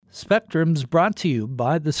Spectrum's brought to you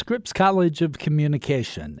by the Scripps College of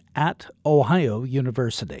Communication at Ohio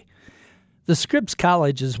University. The Scripps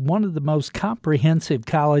College is one of the most comprehensive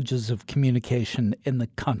colleges of communication in the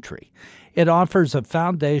country. It offers a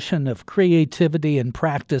foundation of creativity and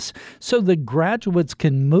practice so that graduates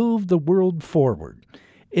can move the world forward.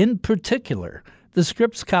 In particular, the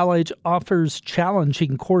Scripps College offers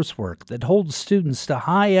challenging coursework that holds students to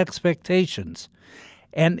high expectations,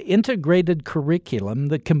 an integrated curriculum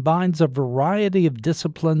that combines a variety of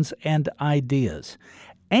disciplines and ideas,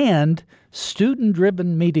 and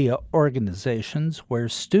student-driven media organizations where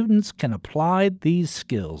students can apply these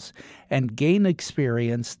skills and gain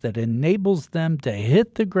experience that enables them to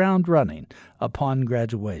hit the ground running upon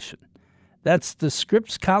graduation. That's the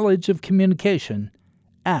Scripps College of Communication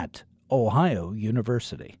at Ohio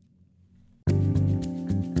University.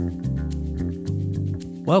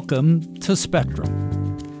 Welcome to Spectrum.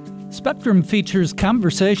 Spectrum features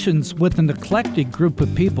conversations with an eclectic group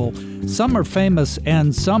of people. Some are famous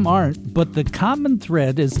and some aren't, but the common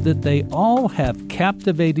thread is that they all have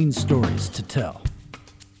captivating stories to tell.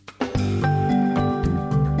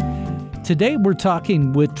 Today we're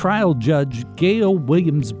talking with trial judge Gail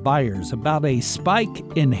Williams Byers about a spike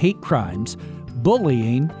in hate crimes,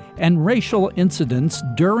 bullying, and racial incidents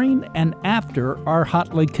during and after our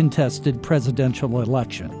hotly contested presidential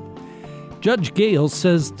election. Judge Gail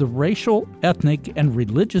says the racial, ethnic, and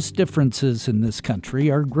religious differences in this country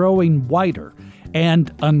are growing wider,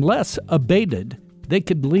 and unless abated, they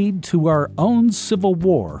could lead to our own civil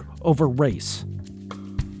war over race.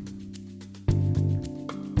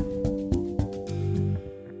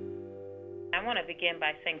 I want to begin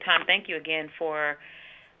by saying, Tom, thank you again for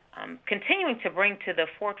continuing to bring to the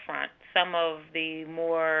forefront some of the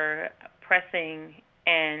more pressing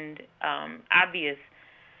and obvious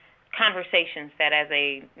conversations that as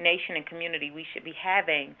a nation and community we should be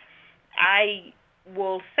having. I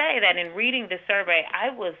will say that in reading the survey, I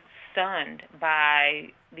was stunned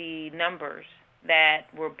by the numbers that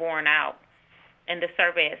were borne out in the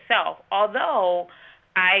survey itself, although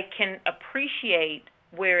I can appreciate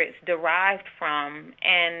where it's derived from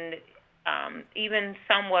and even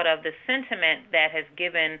somewhat of the sentiment that has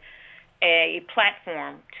given a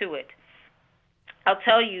platform to it. I'll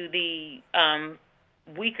tell you, the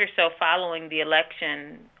week or so following the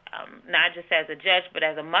election, not just as a judge, but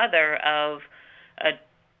as a mother of a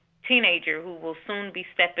teenager who will soon be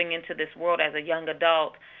stepping into this world as a young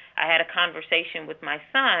adult, I had a conversation with my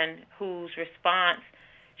son whose response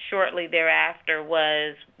shortly thereafter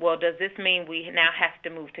was, well, does this mean we now have to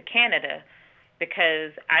move to Canada?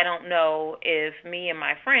 Because I don't know if me and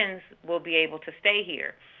my friends will be able to stay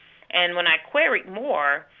here. And when I queried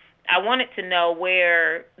more, I wanted to know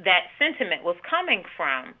where that sentiment was coming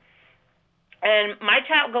from. And my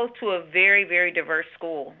child goes to a very, very diverse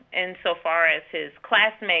school insofar as his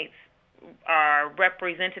classmates are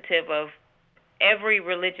representative of every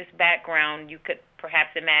religious background you could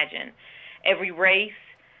perhaps imagine, every race,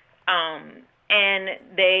 and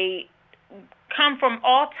they come from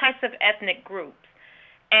all types of ethnic groups.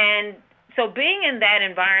 And so being in that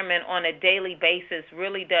environment on a daily basis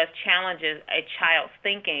really does challenge a child's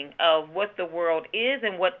thinking of what the world is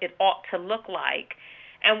and what it ought to look like,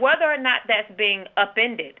 and whether or not that's being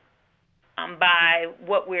upended by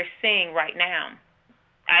what we're seeing right now.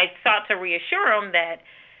 I sought to reassure him that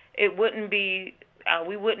it wouldn't be,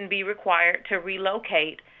 we wouldn't be required to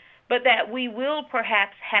relocate, but that we will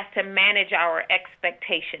perhaps have to manage our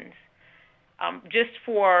expectations just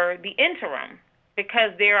for the interim,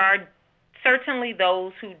 because there are certainly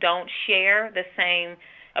those who don't share the same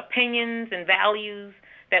opinions and values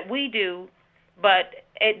that we do, but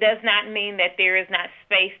it does not mean that there is not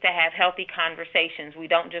space to have healthy conversations. We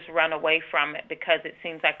don't just run away from it because it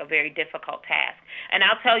seems like a very difficult task. And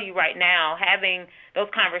I'll tell you right now, having those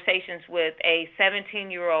conversations with a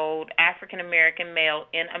 17-year-old African-American male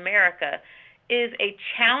in America is a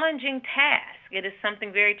challenging task. It is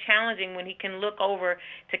something very challenging when he can look over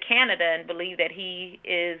to Canada and believe that he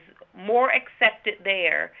is more accepted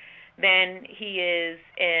there than he is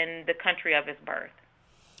in the country of his birth.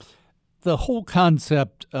 The whole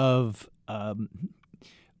concept of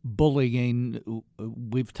bullying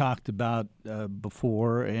we've talked about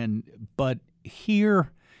before, but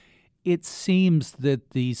here it seems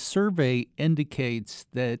that the survey indicates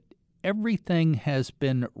that everything has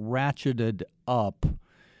been ratcheted up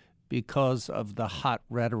because of the hot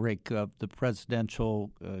rhetoric of the presidential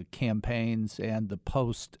campaigns and the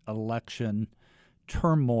post-election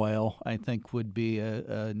turmoil, I think would be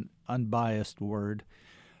an unbiased word.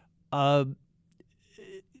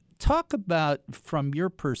 Talk about, from your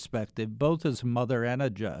perspective, both as a mother and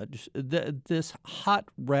a judge, this hot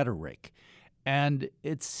rhetoric. And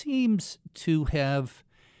it seems to have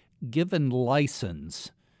given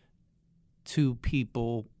license to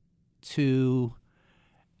people to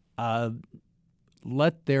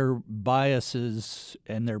let their biases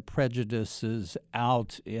and their prejudices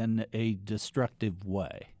out in a destructive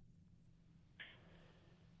way.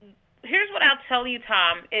 Here's what I'll tell you,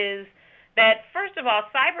 Tom, is that, first of all,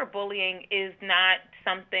 cyberbullying is not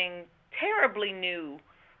something terribly new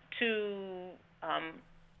to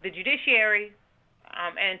the judiciary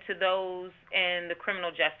and to those in the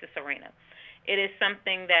criminal justice arena. It is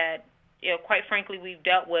something that, quite frankly, we've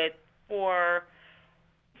dealt with for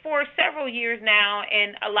several years now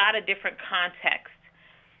in a lot of different contexts.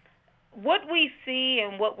 What we see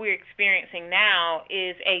and what we're experiencing now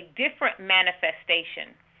is a different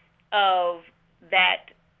manifestation of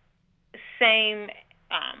that same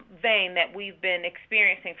vein that we've been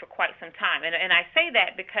experiencing for quite some time. And I say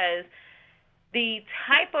that because the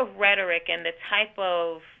type of rhetoric and the type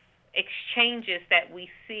of exchanges that we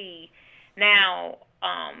see now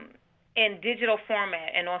in digital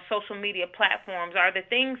format and on social media platforms are the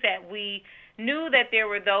things that we knew that there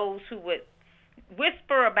were those who would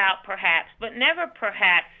whisper about perhaps, but never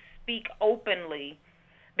perhaps speak openly,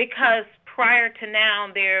 because prior to now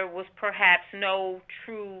there was perhaps no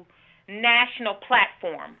true national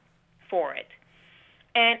platform for it.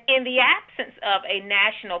 And in the absence of a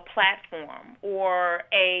national platform or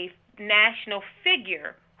a national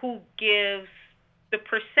figure who gives the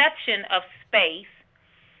perception of space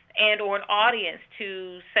and or an audience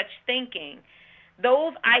to such thinking,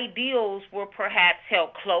 those ideals were perhaps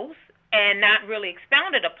held close and not really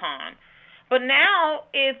expounded upon. But now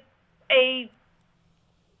if a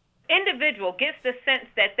individual gets the sense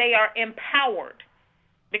that they are empowered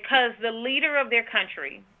because the leader of their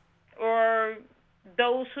country or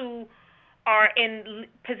those who are in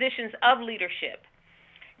positions of leadership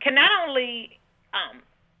can not only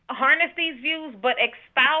harness these views but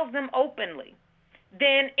espouse them openly,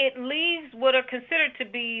 then it leaves what are considered to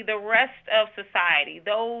be the rest of society,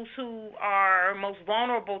 those who are most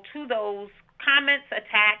vulnerable to those comments,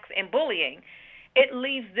 attacks, and bullying. It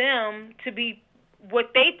leaves them to be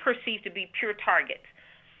what they perceive to be pure targets.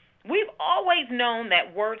 We've always known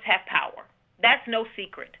that words have power. That's no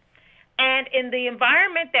secret. And in the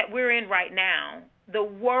environment that we're in right now, the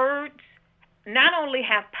words not only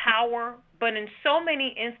have power, but in so many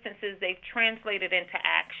instances they've translated into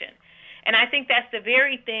action. And I think that's the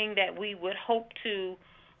very thing that we would hope to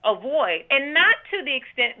avoid, and not to the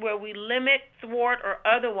extent where we limit, thwart, or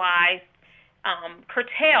otherwise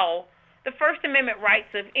curtail the First Amendment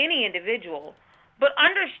rights of any individual, but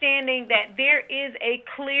understanding that there is a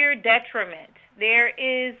clear detriment, there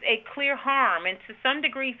is a clear harm, and to some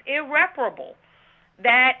degrees irreparable,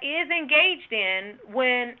 that is engaged in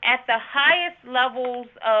when at the highest levels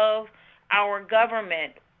of our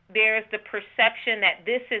government there's the perception that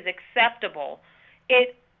this is acceptable.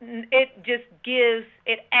 It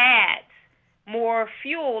adds more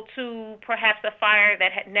fuel to perhaps a fire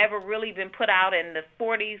that had never really been put out in the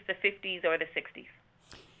 40s, the 50s, or the 60s.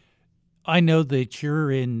 I know that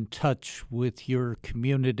you're in touch with your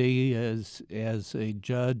community as a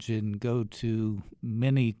judge and go to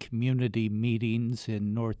many community meetings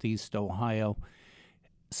in Northeast Ohio.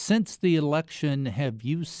 Since the election, have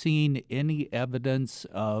you seen any evidence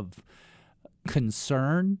of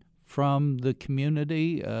concern from the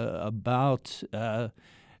community about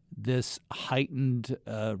this heightened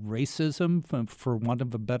racism, for want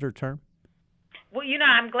of a better term? Well,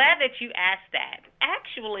 I'm glad that you asked that.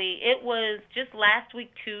 Actually, it was just last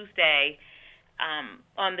week, Tuesday,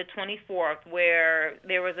 on the 24th, where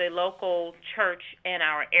there was a local church in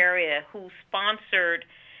our area who sponsored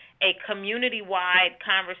a community-wide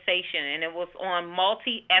conversation, and it was on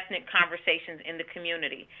multi-ethnic conversations in the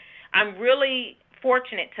community. I'm really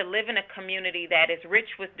fortunate to live in a community that is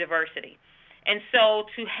rich with diversity. And so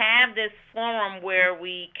to have this forum where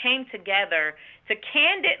we came together to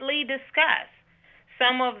candidly discuss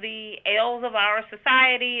some of the ills of our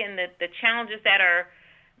society and the challenges that are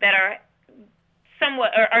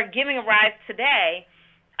somewhat are giving rise today,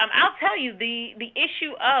 I'll tell you the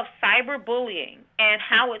issue of cyberbullying and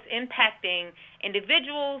how it's impacting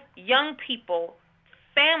individuals, young people,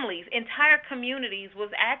 families, entire communities was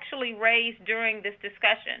actually raised during this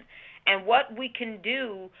discussion, and what we can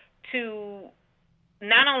do to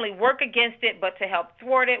not only work against it but to help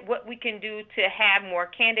thwart it, what we can do to have more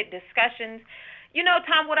candid discussions.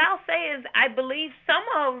 Tom, what I'll say is I believe some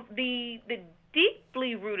of the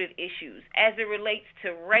deeply rooted issues as it relates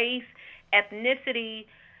to race, ethnicity,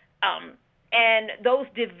 And those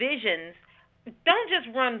divisions don't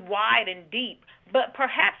just run wide and deep, but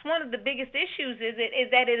perhaps one of the biggest issues is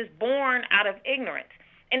that it is born out of ignorance.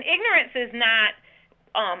 And ignorance is not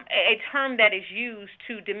a term that is used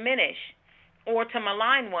to diminish or to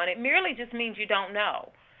malign one. It merely just means you don't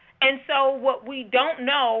know. And so what we don't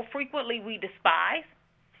know, frequently we despise.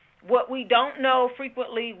 What we don't know,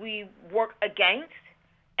 frequently we work against.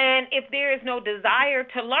 And if there is no desire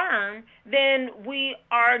to learn, then we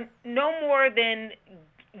are no more than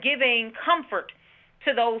giving comfort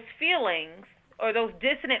to those feelings or those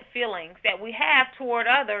dissonant feelings that we have toward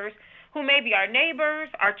others who may be our neighbors,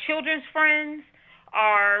 our children's friends,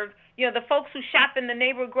 our the folks who shop in the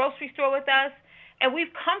neighborhood grocery store with us, and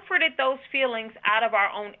we've comforted those feelings out of our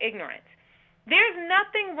own ignorance. There's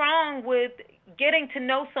nothing wrong with getting to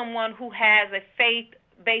know someone who has a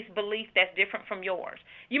faith-based belief that's different from yours.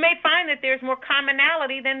 You may find that there's more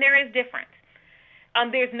commonality than there is difference.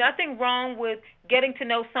 There's nothing wrong with getting to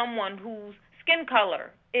know someone whose skin color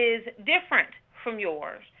is different from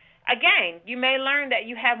yours. Again, you may learn that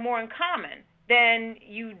you have more in common than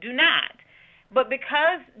you do not. But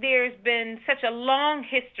because there's been such a long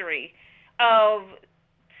history of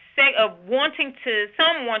wanting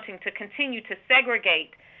to continue to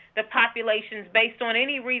segregate the populations based on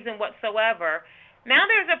any reason whatsoever, now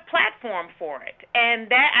there's a platform for it. And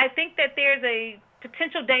that I think that there's a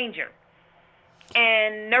potential danger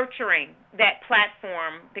in nurturing that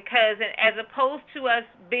platform, because as opposed to us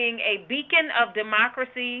being a beacon of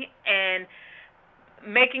democracy and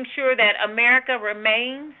making sure that America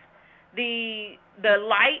remains the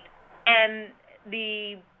light and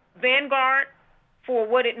the vanguard for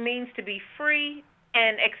what it means to be free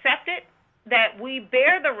and accepted, that we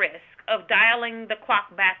bear the risk of dialing the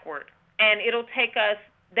clock backward, and it'll take us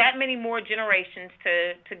that many more generations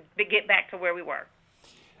to get back to where we were.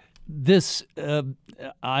 This,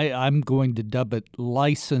 I'm going to dub it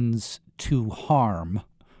license to harm,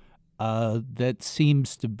 that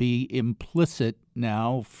seems to be implicit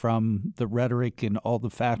now from the rhetoric and all the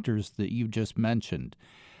factors that you just mentioned.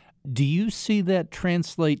 Do you see that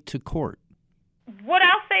translate to court? What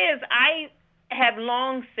I'll say is I have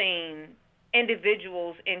long seen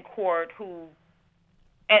individuals in court who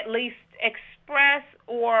at least express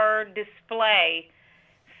or display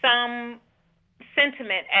some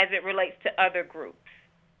sentiment as it relates to other groups.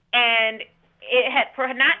 And it had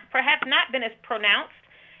perhaps not been as pronounced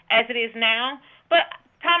as it is now. But,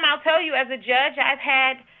 Tom, I'll tell you, as a judge, I've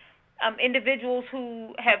had individuals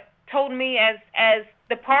who have told me as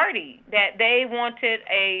the party that they wanted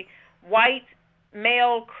a white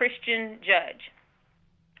male Christian judge.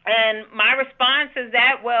 And my response is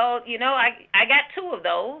that, well, I got two of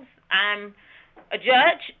those. I'm a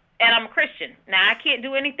judge and I'm a Christian. Now, I can't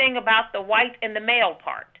do anything about the white and the male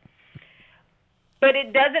part. But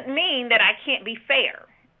it doesn't mean that I can't be fair.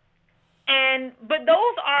 But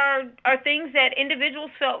those are things that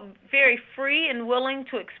individuals felt very free and willing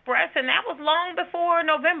to express, and that was long before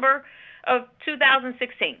November of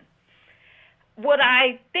 2016. What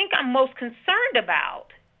I think I'm most concerned about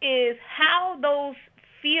is how those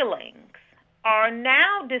feelings are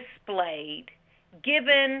now displayed,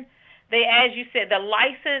 given as you said, the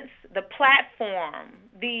license, the platform,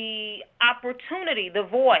 the opportunity, the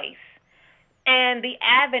voice, and the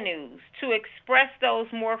avenues to express those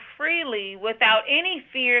more freely without any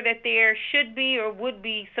fear that there should be or would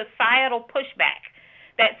be societal pushback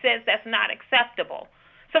that says that's not acceptable.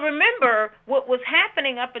 So remember, what was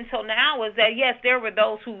happening up until now was that, yes, there were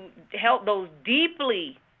those who held those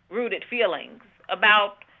deeply rooted feelings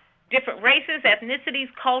about different races, ethnicities,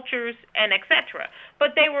 cultures, and etc.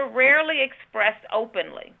 But they were rarely expressed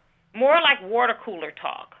openly, more like water cooler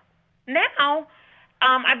talk. Now,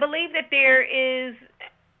 I believe that there is,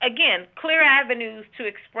 again, clear avenues to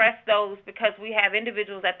express those, because we have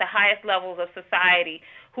individuals at the highest levels of society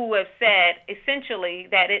who have said essentially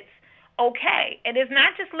that it's okay. And it's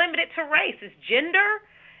not just limited to race. It's gender,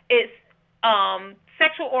 it's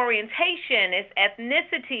sexual orientation, it's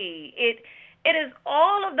ethnicity. It is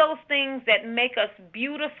all of those things that make us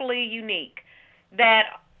beautifully unique,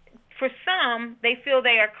 that for some, they feel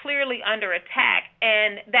they are clearly under attack.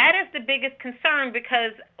 And that is the biggest concern,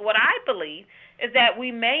 because what I believe is that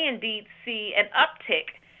we may indeed see an uptick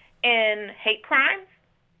in hate crimes,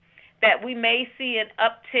 that we may see an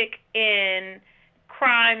uptick in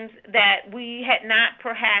crimes that we had not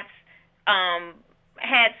perhaps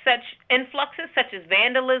had such influxes, such as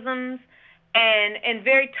vandalisms and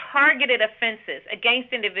very targeted offenses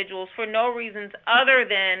against individuals for no reasons other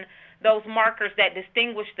than those markers that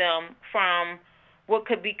distinguish them from what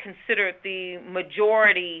could be considered the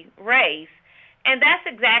majority race. And that's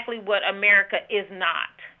exactly what America is not.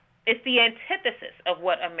 It's the antithesis of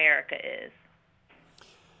what America is.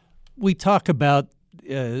 We talk about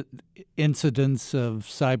incidents of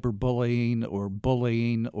cyberbullying or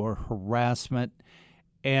bullying or harassment,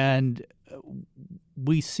 and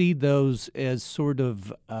we see those as sort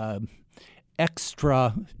of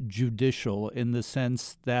extrajudicial in the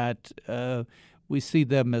sense that we see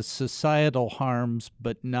them as societal harms,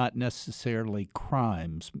 but not necessarily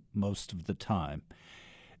crimes most of the time.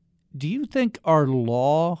 Do you think our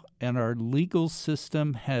law and our legal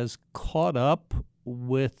system has caught up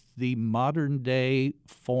with the modern day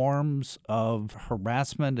forms of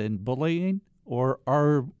harassment and bullying, or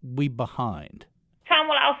are we behind? Tom,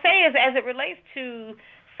 what I'll say is, as it relates to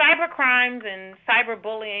cyber crimes and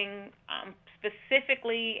cyberbullying,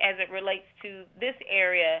 specifically as it relates to this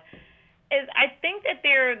area, is I think that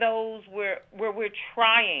there are those where we're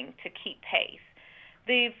trying to keep pace.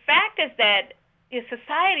 The fact is that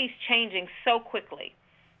society's changing so quickly,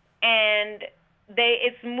 and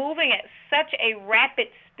it's moving at such a rapid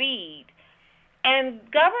speed, and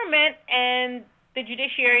government and the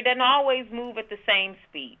judiciary doesn't always move at the same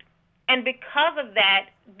speed. And because of that,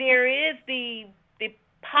 there is the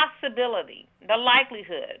possibility, the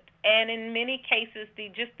likelihood, and in many cases,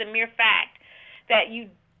 just the mere fact that you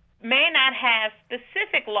may not have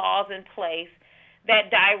specific laws in place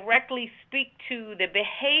that directly speak to the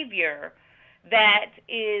behavior that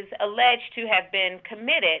is alleged to have been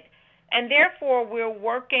committed. And therefore, we're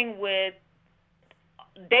working with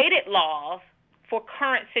dated laws for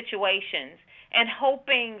current situations and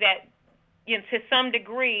hoping that, to some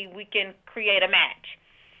degree, we can create a match.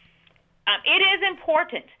 It is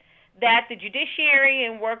important that the judiciary,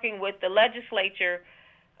 in working with the legislature,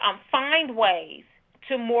 find ways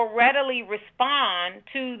to more readily respond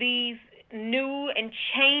to these new and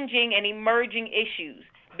changing and emerging issues,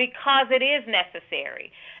 because it is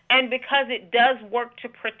necessary and because it does work to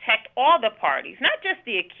protect all the parties, not just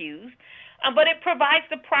the accused, but it provides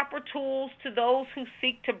the proper tools to those who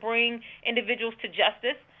seek to bring individuals to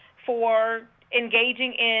justice for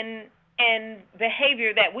engaging in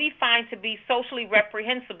behavior that we find to be socially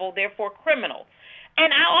reprehensible, therefore criminal.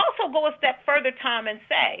 And I'll also go a step further, Tom, and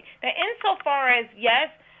say that insofar as, yes,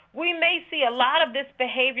 we may see a lot of this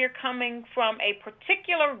behavior coming from a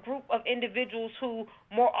particular group of individuals who,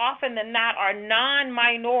 more often than not, are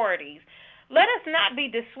non-minorities, let us not be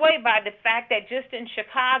dissuaded by the fact that just in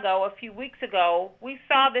Chicago a few weeks ago, we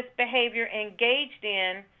saw this behavior engaged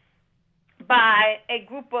in by a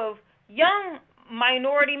group of young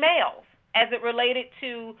minority males as it related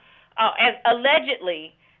to, as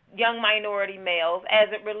allegedly young minority males, as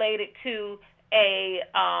it related to a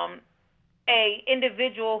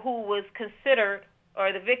individual who was considered,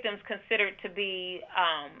 or the victims considered to be,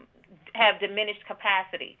 have diminished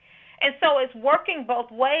capacity. And so it's working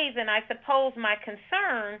both ways, and I suppose my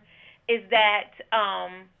concern is that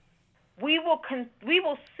we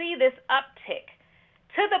will see this uptick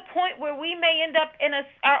to the point where we may end up in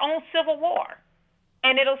our own civil war,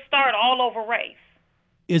 and it'll start all over race.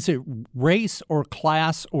 Is it race or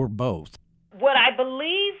class or both? What I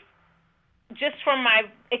believe, just from my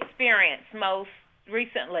experience most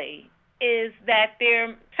recently, is that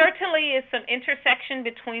there certainly is some intersection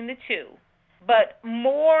between the two. But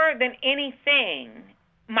more than anything,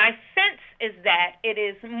 my sense is that it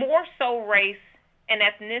is more so race and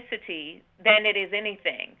ethnicity than it is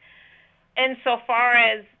anything. And so far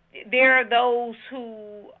as there are those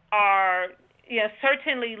who are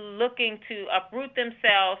certainly looking to uproot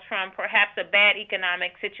themselves from perhaps a bad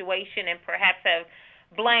economic situation and perhaps have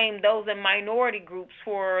blamed those in minority groups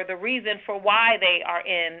for the reason for why they are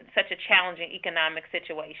in such a challenging economic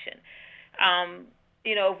situation.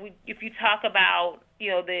 If you talk about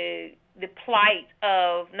the plight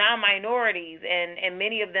of non-minorities and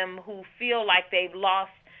many of them who feel like they've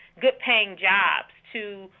lost good-paying jobs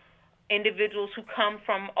to individuals who come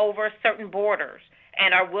from over certain borders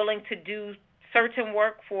and are willing to do certain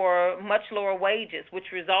work for much lower wages,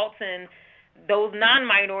 which results in those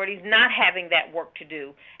non-minorities not having that work to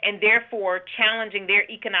do and therefore challenging their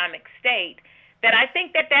economic state, that I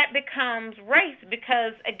think that becomes race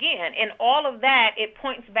because, again, in all of that, it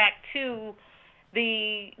points back to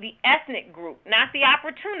the ethnic group, not the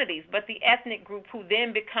opportunities, but the ethnic group who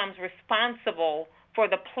then becomes responsible for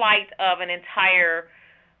the plight of an entire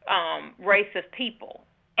race of people.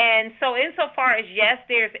 And so insofar as, yes,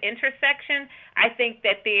 there's intersection, I think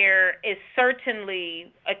that there is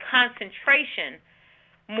certainly a concentration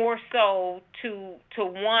more so to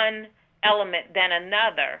one element than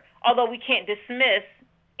another, although we can't dismiss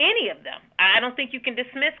any of them. I don't think you can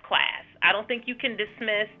dismiss class. I don't think you can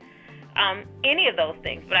dismiss any of those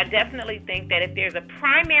things. But I definitely think that if there's a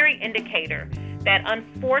primary indicator that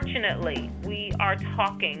unfortunately we are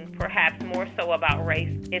talking perhaps more so about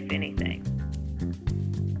race, if anything.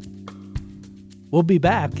 We'll be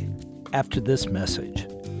back after this message.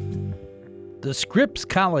 The Scripps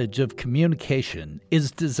College of Communication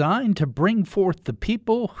is designed to bring forth the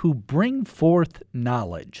people who bring forth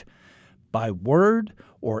knowledge by word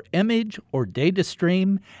or image or data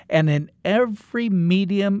stream, and in every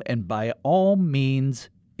medium and by all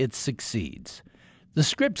means it succeeds. The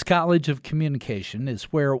Scripps College of Communication is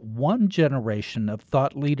where one generation of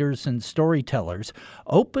thought leaders and storytellers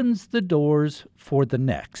opens the doors for the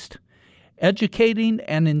next, educating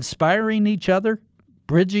and inspiring each other,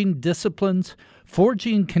 bridging disciplines,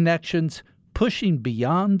 forging connections, pushing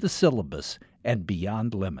beyond the syllabus and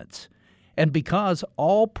beyond limits. And because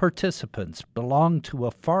all participants belong to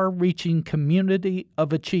a far-reaching community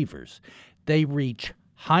of achievers, they reach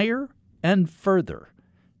higher and further,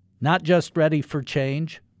 not just ready for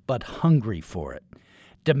change, but hungry for it,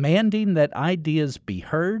 demanding that ideas be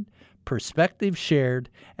heard, perspectives shared,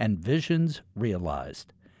 and visions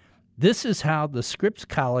realized. This is how the Scripps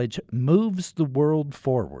College moves the world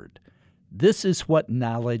forward. This is what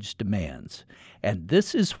knowledge demands, and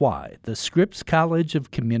this is why the Scripps College of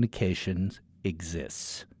Communications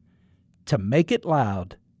exists. To make it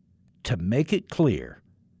loud, to make it clear,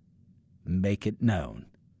 make it known.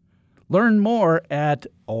 Learn more at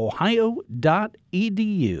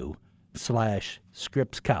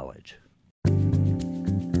ohio.edu/Scripps College.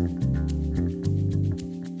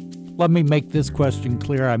 Let me make this question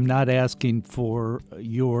clear. I'm not asking for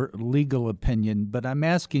your legal opinion, but I'm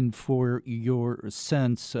asking for your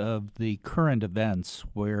sense of the current events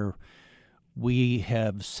where we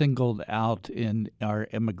have singled out in our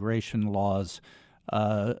immigration laws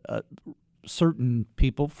certain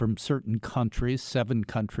people from certain countries, 7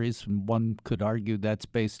 countries, and one could argue that's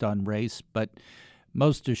based on race, but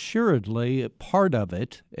most assuredly, part of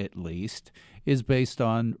it, at least, is based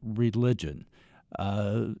on religion.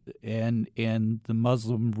 And the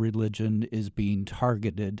Muslim religion is being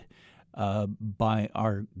targeted by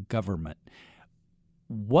our government.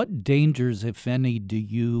 What dangers, if any, do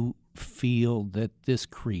you feel that this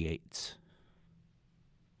creates?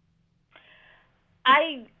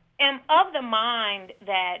 I am of the mind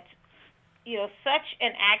that, such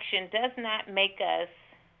an action does not make us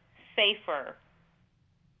safer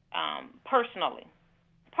personally.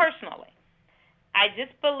 I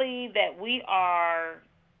just believe that we are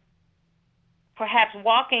perhaps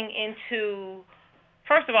walking into,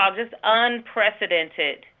 first of all, just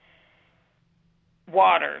unprecedented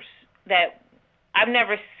waters that I've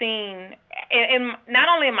never seen, in not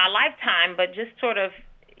only in my lifetime, but just sort of,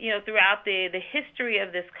 throughout the history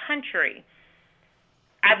of this country.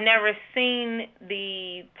 I've never seen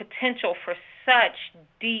the potential for such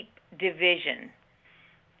deep division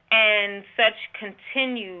and such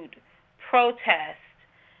continued protest,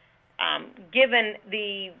 given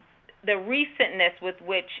the recentness with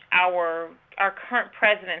which our current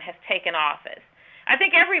president has taken office. I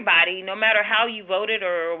think everybody, no matter how you voted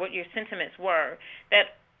or what your sentiments were,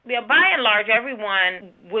 that by and large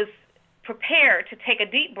everyone was prepared to take a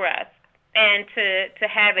deep breath and to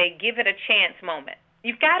have a give it a chance moment.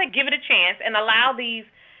 You've got to give it a chance and allow these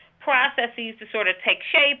processes to sort of take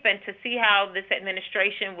shape and to see how this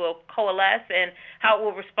administration will coalesce and how it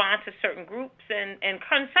will respond to certain groups and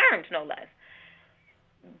concerns, no less.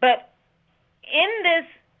 But in this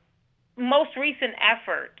most recent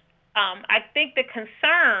effort, I think the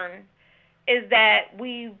concern is that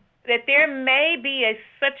there may be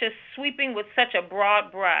such a sweeping with such a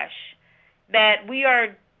broad brush that we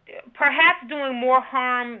are perhaps doing more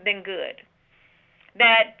harm than good.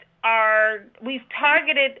 That we've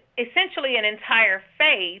targeted essentially an entire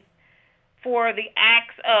faith for the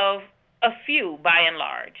acts of a few, by and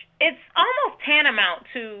large. It's almost tantamount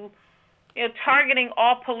to targeting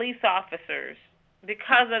all police officers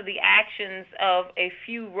because of the actions of a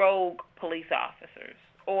few rogue police officers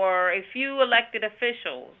or a few elected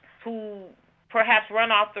officials who perhaps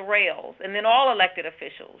run off the rails, and then all elected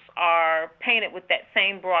officials are painted with that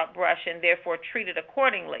same broad brush and therefore treated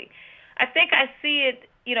accordingly. I think I see it,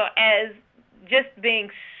 as just being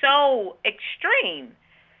so extreme,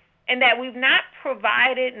 and that we've not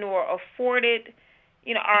provided nor afforded,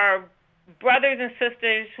 our brothers and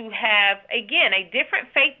sisters who have, again, a different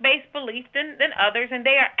faith-based belief than others, and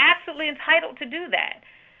they are absolutely entitled to do that.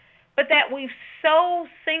 But that we've so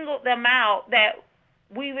singled them out that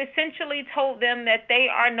we've essentially told them that they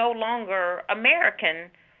are no longer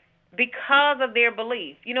American because of their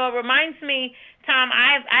belief. It reminds me, Tom,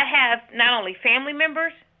 I have not only family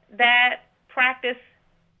members that practice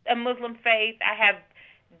a Muslim faith, I have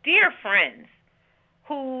dear friends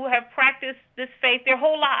who have practiced this faith their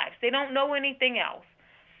whole lives. They don't know anything else.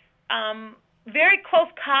 Very close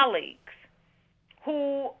colleagues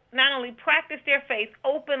who not only practice their faith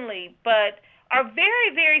openly, but are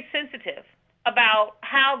very, very sensitive about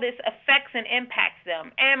how this affects and impacts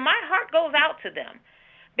them. And my heart goes out to them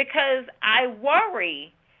because I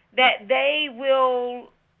worry that they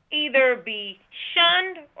will either be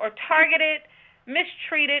shunned or targeted,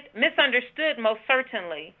 mistreated, misunderstood, most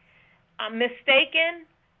certainly, mistaken,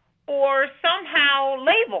 or somehow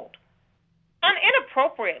labeled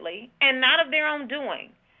inappropriately and not of their own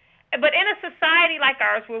doing. But in a society like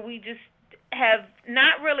ours where we just have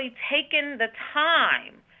not really taken the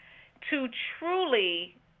time to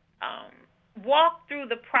truly walk through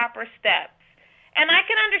the proper steps, and I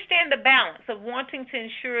can understand the balance of wanting to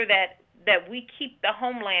ensure that we keep the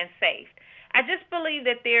homeland safe. I just believe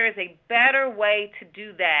that there is a better way to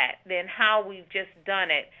do that than how we've just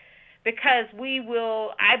done it, because we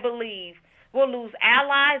will, I believe, we'll lose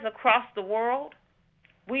allies across the world.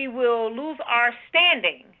 We will lose our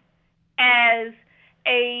standing as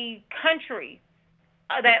a country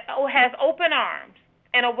that has open arms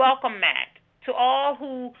and a welcome mat to all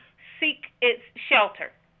who seek its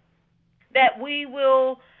shelter. That we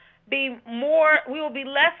will be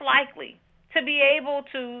less likely to be able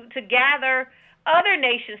to gather other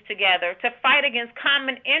nations together to fight against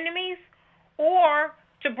common enemies or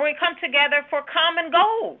to come together for common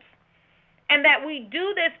goals. And that we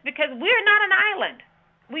do this because we're not an island.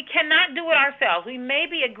 We cannot do it ourselves. We may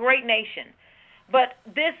be a great nation, but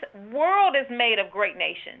this world is made of great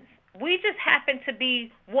nations. We just happen to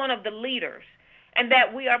be one of the leaders, and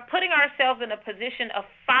that we are putting ourselves in a position of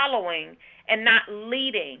following and not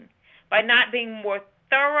leading by not being more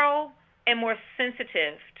thorough and more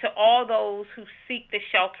sensitive to all those who seek the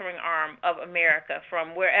sheltering arm of America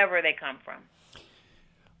from wherever they come from.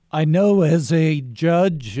 I know as a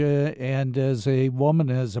judge and as a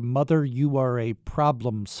woman, as a mother, you are a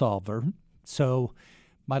problem solver. So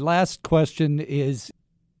my last question is,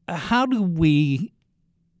 how do we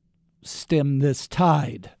stem this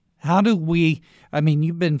tide? How do we, I mean,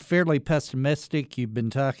 you've been fairly pessimistic. You've been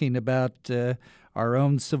talking about our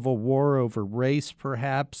own civil war over race,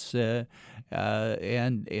 perhaps, and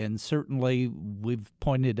certainly we've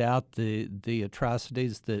pointed out the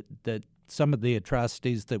atrocities that some of the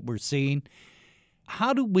atrocities that we're seeing.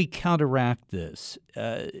 How do we counteract this?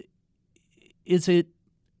 Is it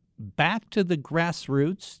back to the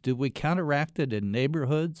grassroots? Do we counteract it in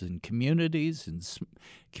neighborhoods and communities and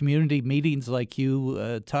community meetings like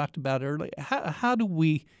you talked about earlier? How do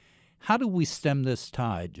we stem this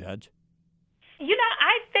tide, Judge? You know,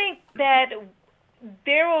 I think that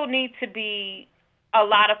there will need to be a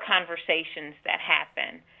lot of conversations that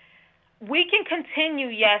happen. We can continue,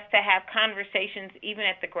 yes, to have conversations even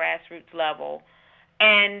at the grassroots level.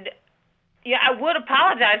 And yeah, I would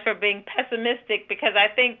apologize for being pessimistic because I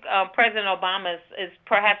think President Obama is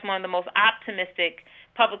perhaps one of the most optimistic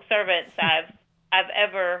public servants I've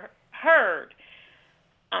ever heard.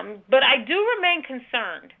 But I do remain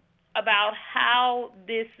concerned about how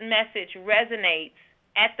this message resonates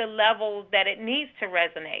at the level that it needs to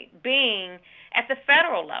resonate, being at the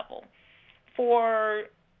federal level, for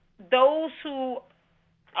those who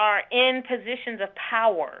are in positions of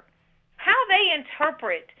power, how they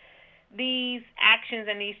interpret these actions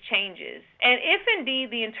and these changes. And if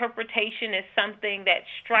indeed the interpretation is something that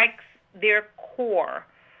strikes their core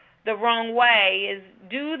the wrong way, is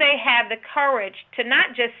do they have the courage to not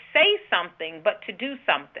just say something, but to do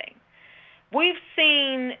something? We've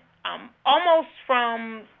seen almost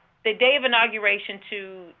from the day of inauguration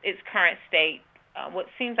to its current state, what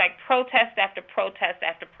seems like protest after protest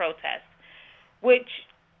after protest, which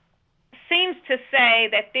seems to say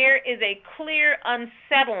that there is a clear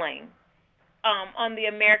unsettling on the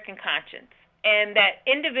American conscience, and that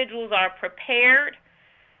individuals are prepared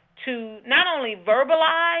to not only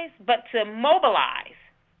verbalize, but to mobilize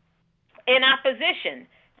in opposition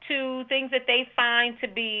to things that they find to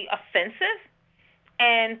be offensive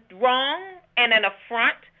and wrong and an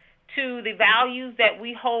affront to the values that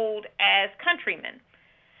we hold as countrymen.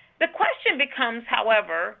 The question becomes,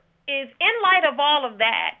 however, is in light of all of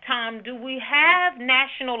that, Tom, do we have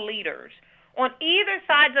national leaders on either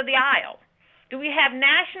sides of the aisle? Do we have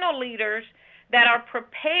national leaders that are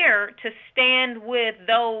prepared to stand with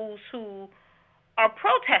those who are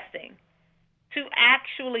protesting to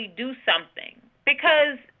actually do something?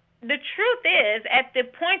 Because the truth is, at the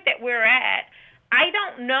point that we're at, I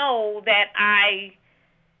don't know that I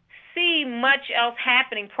see much else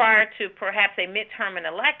happening prior to perhaps a midterm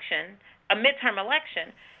election,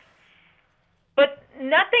 but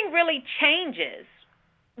nothing really changes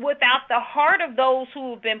without the heart of those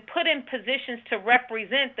who have been put in positions to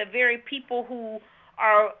represent the very people who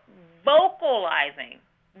are vocalizing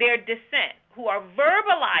their dissent, who are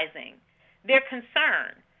verbalizing their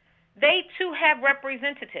concern, they too have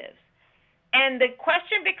representatives. And the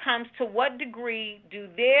question becomes, to what degree do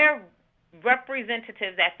their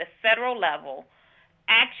representatives at the federal level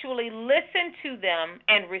actually listen to them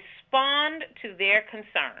and respond to their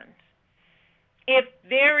concerns? If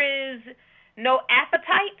there is no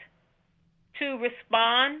appetite to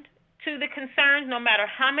respond to the concerns, no matter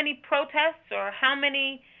how many protests or how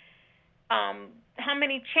many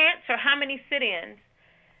chants or how many sit-ins,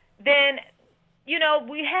 then, you know,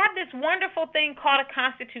 we have this wonderful thing called a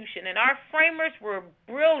Constitution, and our framers were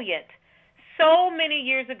brilliant so many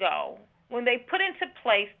years ago when they put into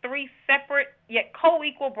place 3 separate yet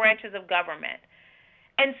co-equal branches of government.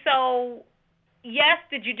 And so, yes,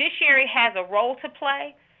 the judiciary has a role to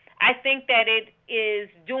play. I think that it is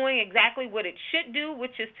doing exactly what it should do,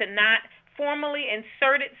 which is to not formally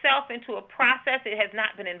insert itself into a process it has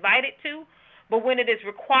not been invited to. But when it is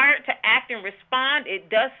required to act and respond, it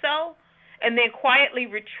does so, and then quietly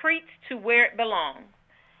retreats to where it belongs.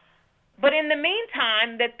 But in the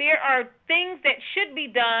meantime, that there are things that should be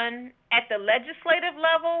done at the legislative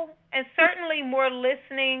level, and certainly more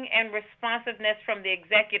listening and responsiveness from the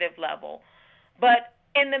executive level. But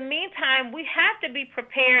in the meantime, we have to be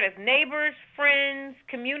prepared as neighbors, friends,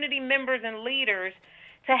 community members, and leaders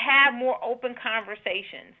to have more open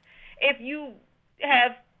conversations. If you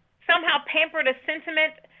have somehow pampered a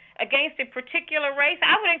sentiment against a particular race,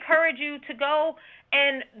 I would encourage you to go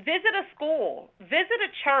and visit a school, visit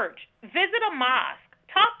a church, visit a mosque,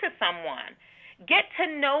 talk to someone, get to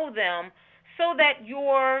know them so that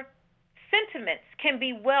your sentiments can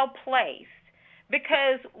be well placed,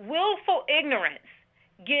 because willful ignorance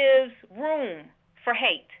gives room for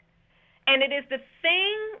hate. And it is the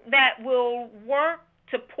thing that will work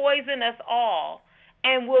to poison us all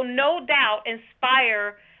and will no doubt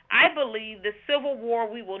inspire, I believe, the civil war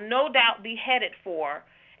we will no doubt be headed for,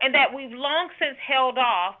 and that we've long since held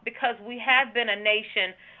off because we have been a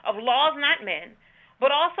nation of laws, not men,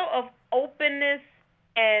 but also of openness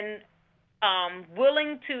and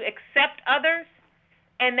willing to accept others.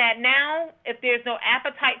 And that now, if there's no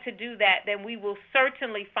appetite to do that, then we will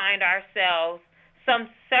certainly find ourselves some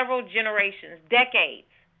several generations, decades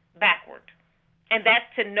backward. And that's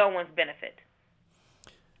to no one's benefit.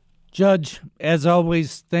 Judge, as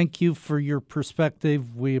always, thank you for your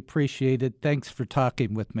perspective. We appreciate it. Thanks for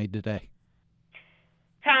talking with me today.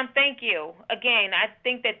 Tom, thank you. Again, I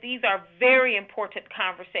think that these are very important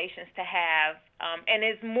conversations to have, and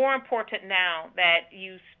it's more important now that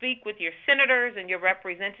you speak with your senators and your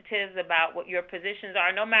representatives about what your positions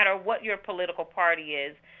are, no matter what your political party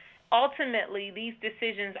is. Ultimately, these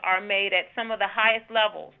decisions are made at some of the highest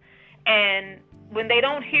levels, and when they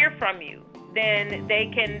don't hear from you, then they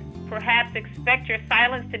can perhaps expect your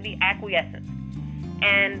silence to be acquiescence.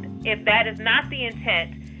 And if that is not the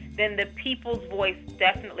intent, then the people's voice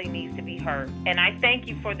definitely needs to be heard. And I thank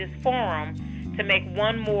you for this forum to make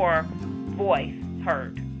one more voice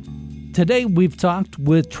heard. Today we've talked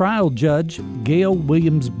with trial judge Gail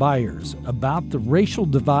Williams Byers about the racial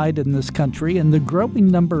divide in this country and the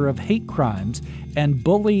growing number of hate crimes and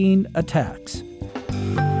bullying attacks.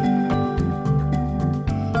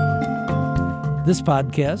 This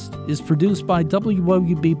podcast is produced by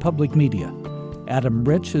WOUB Public Media. Adam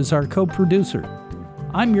Rich is our co-producer.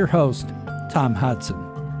 I'm your host, Tom Hudson.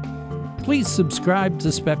 Please subscribe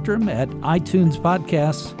to Spectrum at iTunes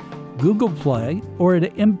Podcasts, Google Play, or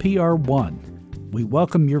at NPR One. We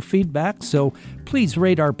welcome your feedback, so please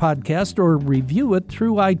rate our podcast or review it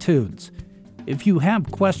through iTunes. If you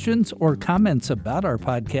have questions or comments about our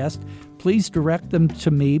podcast, please direct them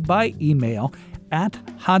to me by email at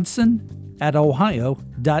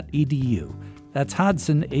hodson@ohio.edu. That's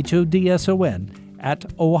Hodson, Hodson,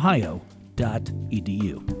 @ohio.edu.